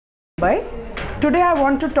Mumbai. Today I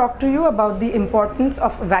want to talk to you about the importance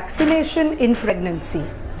of vaccination in pregnancy.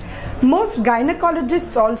 Most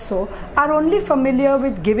gynecologists also are only familiar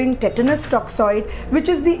with giving tetanus toxoid, which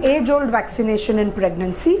is the age-old vaccination in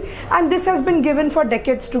pregnancy, and this has been given for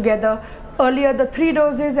decades together, earlier the 3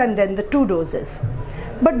 doses and then the 2 doses.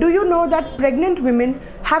 But do you know that pregnant women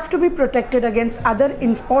have to be protected against other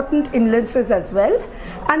important illnesses as well?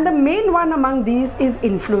 And the main one among these is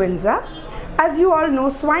influenza. As you all know,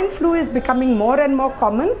 swine flu is becoming more and more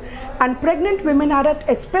common, and pregnant women are at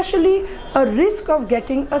especially a risk of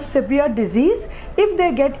getting a severe disease if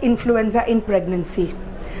they get influenza in pregnancy.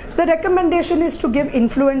 The recommendation is to give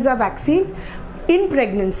influenza vaccine in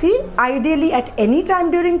pregnancy, ideally at any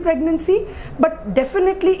time during pregnancy, but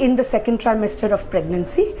definitely in the second trimester of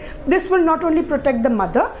pregnancy. This will not only protect the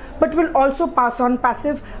mother, but will also pass on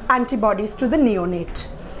passive antibodies to the neonate.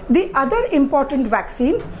 The other important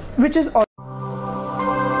vaccine, which is